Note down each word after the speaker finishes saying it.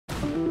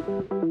As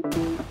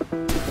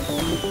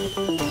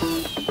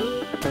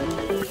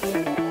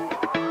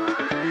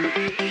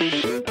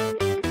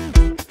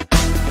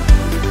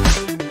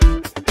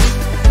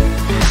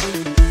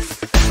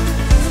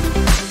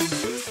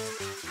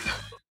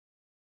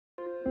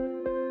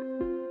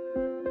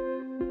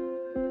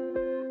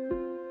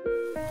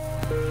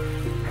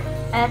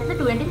the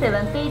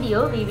 27th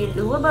video, we will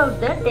do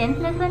about the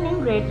 10th lesson in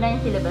grade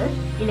 9 syllabus,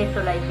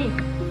 Electrolysis.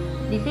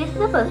 This is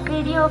the first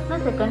video of the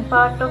second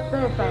part of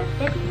the science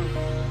textbook.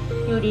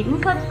 If you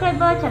didn't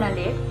subscribe our channel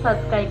yet,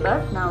 subscribe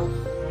us now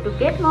to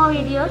get more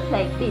videos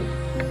like this.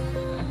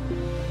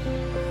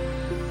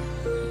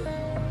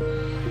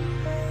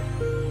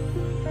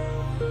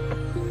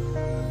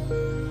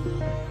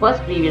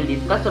 First, we will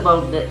discuss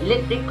about the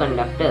electric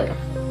conductor.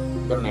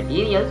 The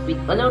materials which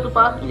allow to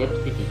pass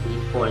electricity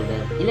is called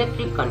the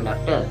electric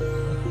conductor.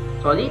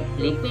 Solid,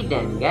 liquid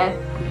and gas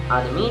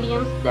are the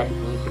mediums that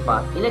need to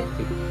pass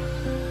electricity.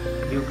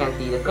 You can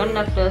see the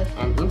conductors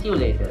and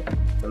insulators,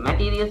 the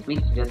materials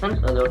which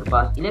doesn't allow to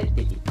pass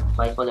electricity,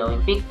 by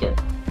following pictures.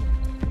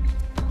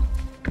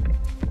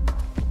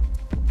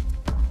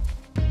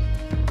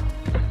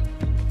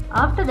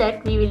 After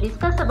that, we will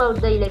discuss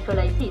about the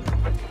electrolysis.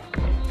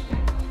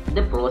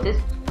 The process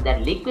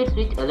that liquids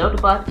which allow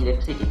to pass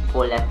electricity is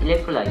called as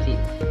electrolysis.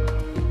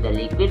 The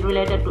liquid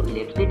related to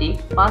electricity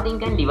passing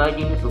can divide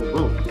into two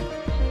groups: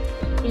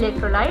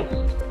 electrolytes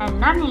and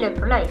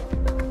non-electrolytes.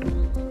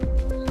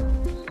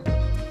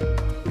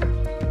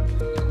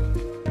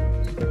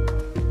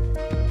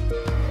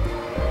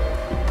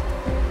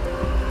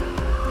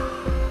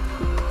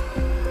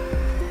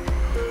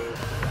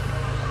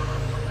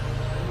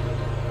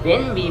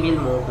 Then we will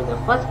move to the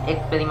first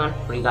experiment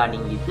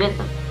regarding this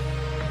lesson.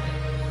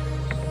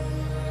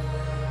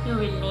 You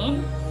will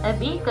need a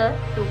beaker,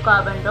 2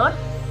 carbon dots,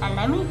 an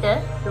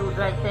ammeter, 2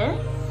 dry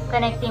cells,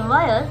 connecting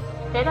wires,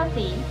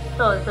 kerosene,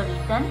 salt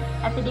solution,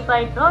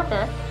 acidified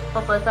water,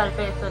 copper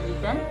sulfate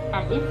solution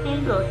and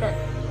distilled water.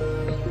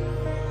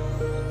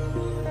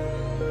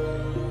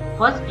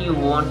 First, you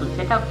want to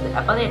set up the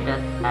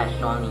apparatus as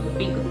shown in the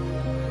figure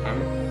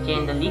and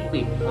change the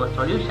liquid or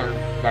solution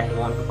that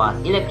want to pass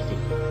electricity.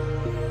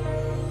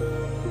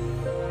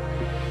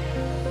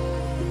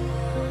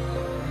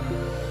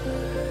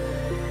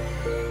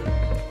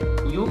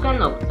 You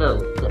can observe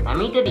the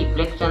ammeter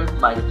deflections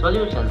by the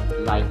solutions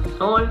like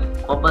salt,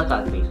 copper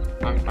sulfate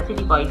and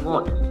acidified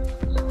water.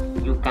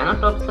 You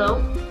cannot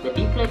observe the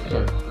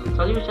deflections in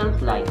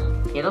solutions like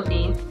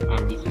kerosene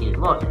and distilled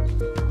water.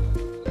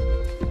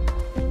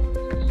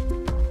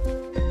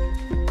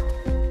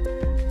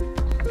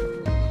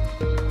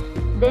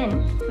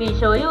 Then, we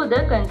show you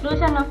the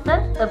conclusion of the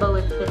above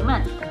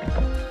experiment.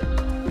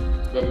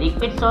 The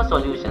liquids or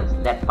solutions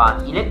that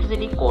pass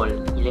electricity called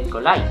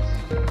electrolytes,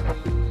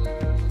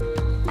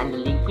 and the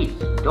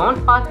liquids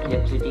don't pass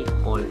electricity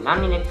called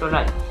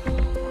non-electrolytes.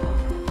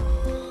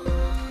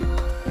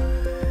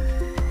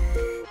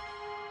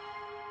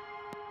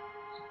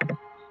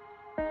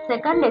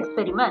 Second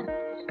experiment.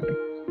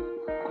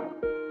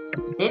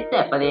 Set the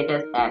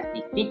apparatus as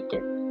the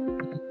picture.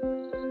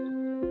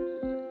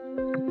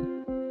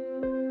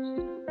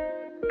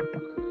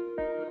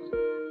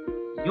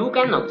 You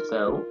can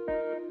observe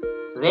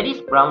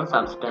reddish-brown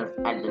substance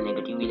at the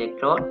negative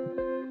electrode,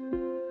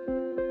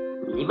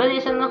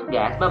 liberation of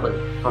gas bubbles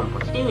from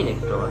positive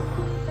electrode,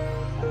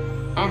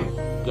 and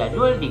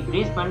gradual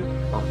decreasement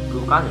of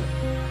blue color.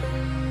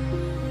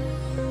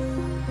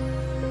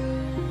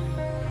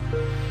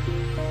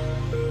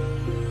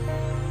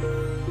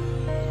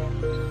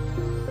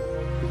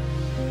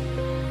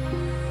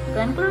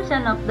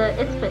 Conclusion of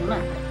the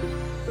experiment.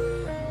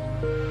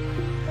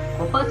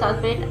 Copper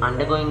sulfate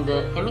undergoing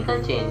the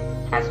chemical change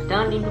has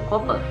turned into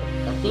copper,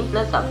 a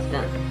simpler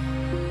substance.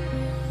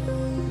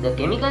 The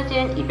chemical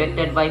change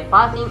effected by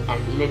passing an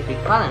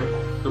electric current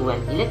through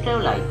an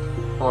electrolyte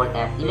called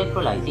as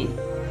electrolysis.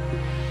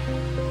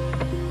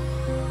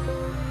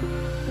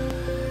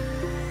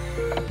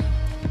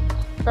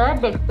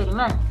 Third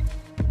experiment.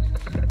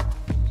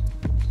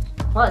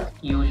 First,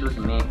 you should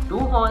make 2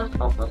 holes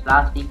of a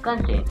plastic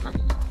container.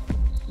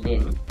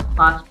 Then,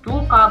 pass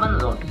 2 carbon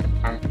rods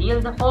and seal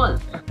the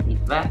holes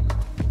with wax.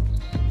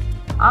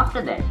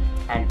 After that,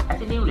 add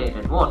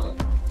acidulated water.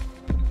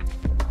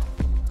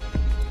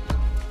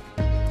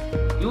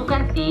 You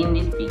can see in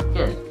this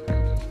picture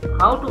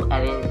how to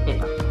arrange the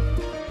setup.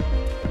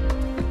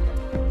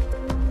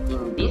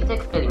 In this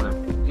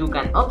experiment, you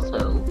can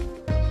observe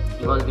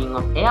evolving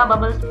of air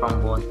bubbles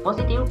from both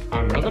positive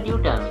and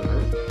negative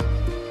terminals,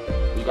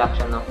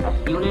 reduction of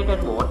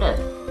acidulated water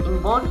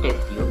in both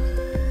test tubes,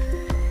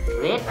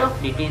 rate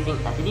of decreasing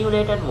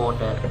acidulated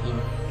water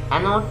in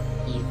anode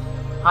is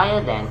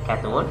higher than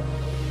cathode,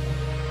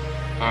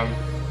 and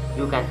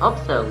you can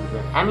observe the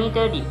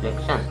ammeter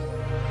deflection.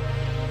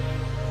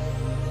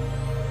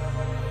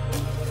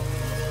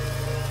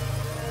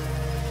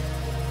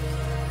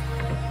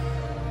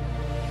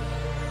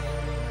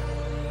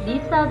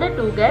 These are the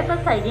 2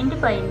 gases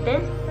identified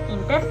in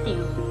test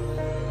tube.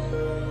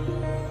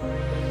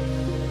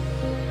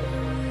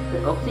 The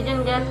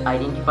oxygen gas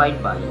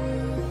identified by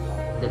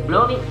The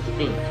glowing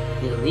spring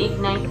will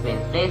reignite when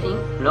placing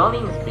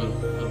glowing spring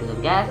into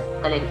the gas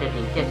collected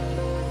in test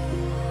tube.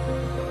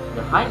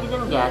 The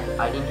hydrogen gas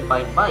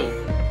identified by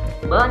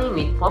burning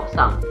with pop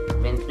sound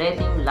when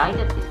placing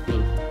lighted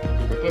spring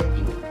into the test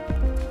tube.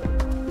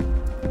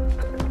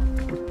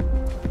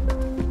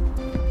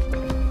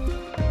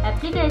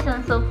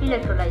 Applications of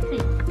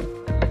electrolysis.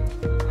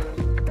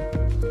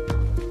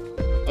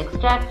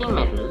 Extracting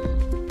metals,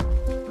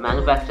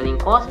 manufacturing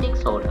caustic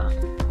soda,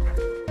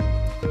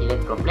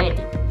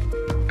 electroplating.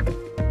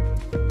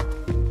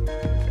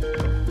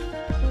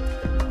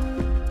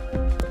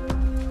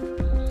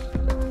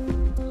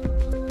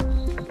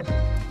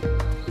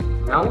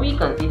 Now we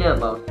consider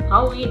about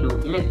how we do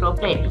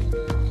electroplating.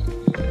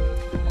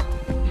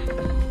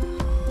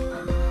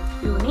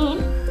 You need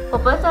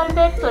copper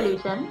sulfate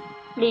solution,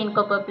 clean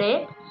copper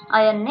plate,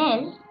 iron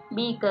nail,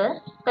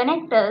 beaker,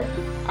 connectors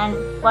and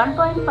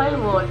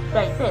 1.5 volt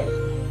dry cell.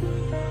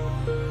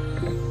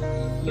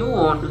 You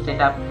want to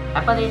set up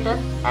apparatus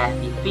as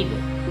this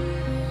figure.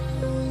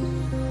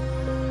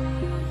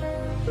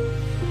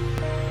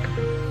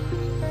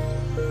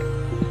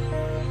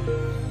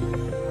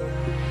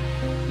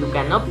 You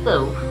can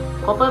observe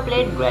copper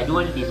plate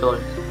gradually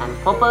dissolves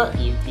and copper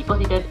is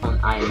deposited on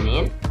iron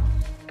nail.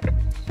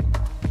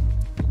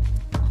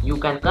 You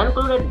can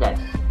conclude that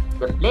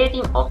the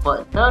plating of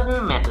a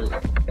certain metal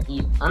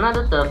is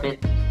another surface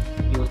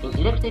using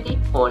electricity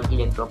called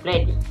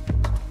electroplating.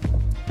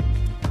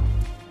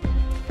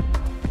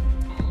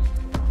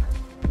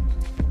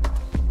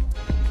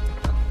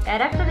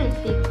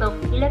 Characteristics of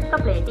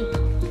electroplating.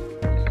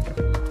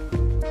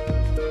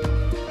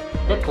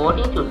 The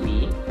coating should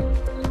be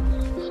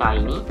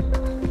shiny,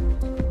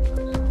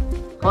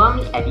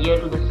 firmly adhere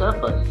to the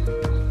surface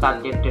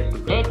subjected to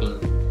plating.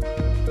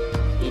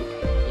 It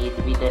is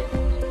with a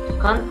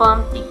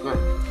confirmed thickness.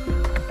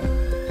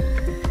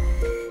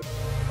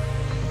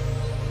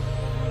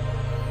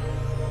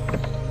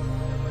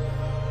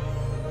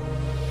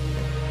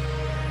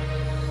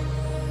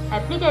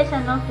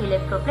 Application of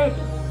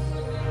electroplating.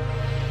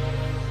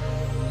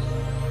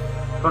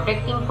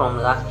 Protecting from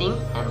rusting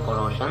and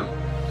corrosion,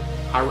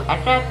 have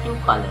attractive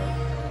colors,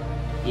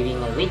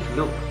 giving a rich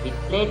look with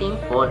plating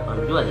gold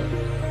on jewelry.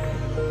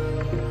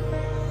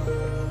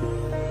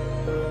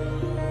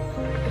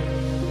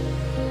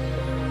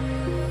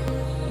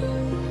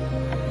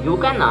 You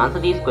can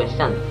answer these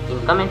questions in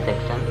comment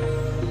section.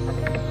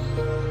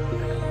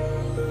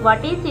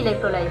 What is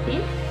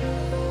electrolysis?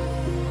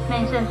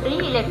 Mention 3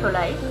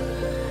 electrolytes.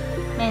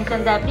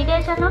 Mention the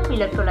application of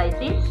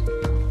electrolysis.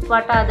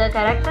 What are the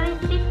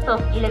characteristics of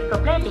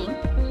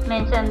electroplating?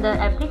 Mention the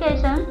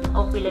application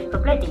of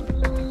electroplating.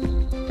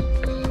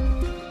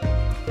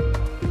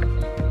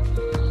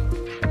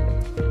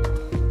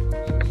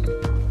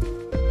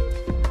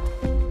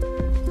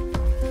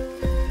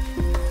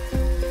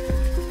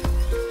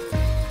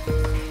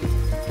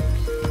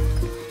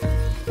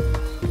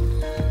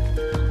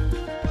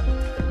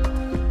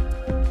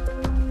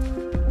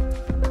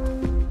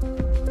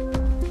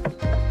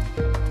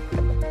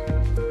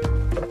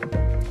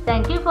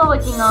 Thank you for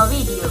watching our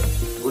video.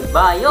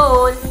 Goodbye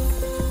all!